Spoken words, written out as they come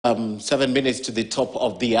7 minutes to the top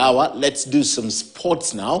of the hour. Let's do some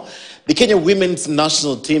sports now. The Kenya women's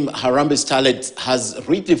national team, Harambee Starlets, has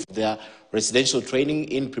reached their residential training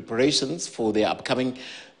in preparations for their upcoming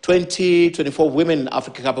 2024 Women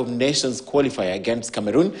Africa Cup of Nations qualifier against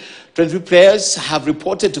Cameroon. 23 players have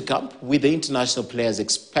reported to camp, with the international players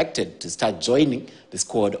expected to start joining the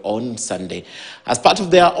squad on Sunday. As part of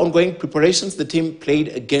their ongoing preparations, the team played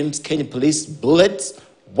against Kenya Police Bullets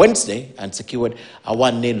Wednesday and secured a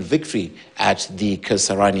 1-0 victory at the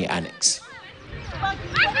Kasarani Annex.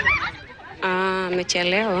 Mechi ya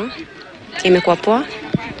leo imekuwa poa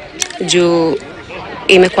juu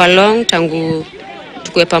imekuwa long tangu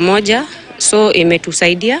tukue pamoja, so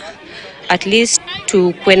imetusaidia at least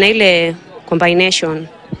tukue na ile combination,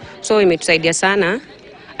 so imetusaidia sana.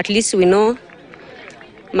 At least we know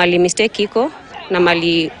mali mistake iko na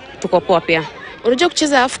mali tuko poa pia. Unajua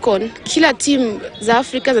kucheza AFCON, kila team za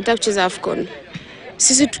Afrika zinataka kucheza AFCON,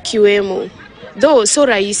 sisi tukiwemo, though so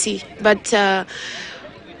rahisi, but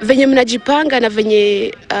venye mnajipanga na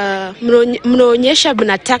venye mnaonyesha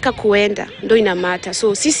mnataka kuenda ndio inamata.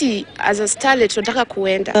 So sisi as a Starlet tunataka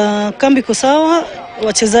kuenda. Kambi iko sawa,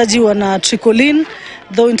 wachezaji wana trickle in,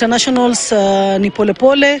 though internationals ni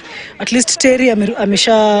polepole. At least Terry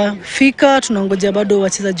ameshafika, tunangojea bado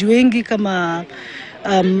wachezaji wengi kama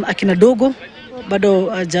akina Dogo bado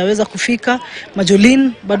hajaweza kufika,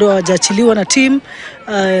 Majolin bado hajaachiliwa na team,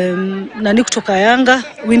 nani kutoka Yanga,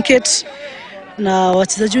 Winket na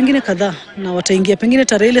wachezaji wengine kadhaa, na wataingia pengine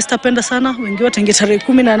tarehe ile sitapenda sana, wengine wataingia tarehe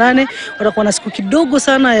 18. Watakuwa na siku kidogo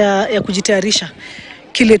sana ya kujitayarisha.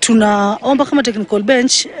 Kile tunaomba kama technical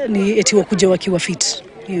bench ni eti wakuje wakiwa fit,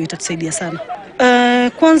 hiyo itatusaidia sana.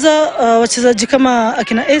 Kwanza wachezaji kama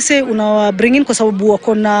akina Ese unawa bring in kwa sababu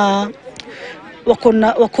wako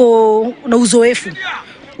na uzoefu,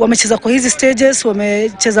 wamecheza kwa hizi stages,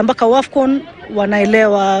 wamecheza mpaka WAFCON,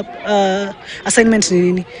 wanaelewa assignment ni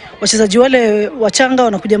nini. Wachezaji wale wachanga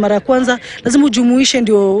wanakuja mara ya kwanza, lazima ujumuishe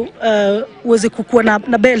ndio uweze kukua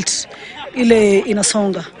na belt ile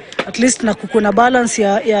inasonga, at least na kukua na balance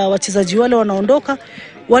ya wachezaji wale wanaondoka,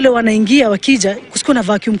 wale wanaingia, wakija kusikuwa na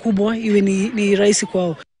vacuum kubwa, iwe ni rahisi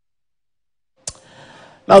kwao.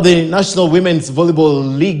 Now, the National Women's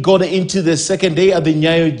Volleyball League got into the second day at the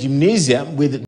Nyayo Gymnasium with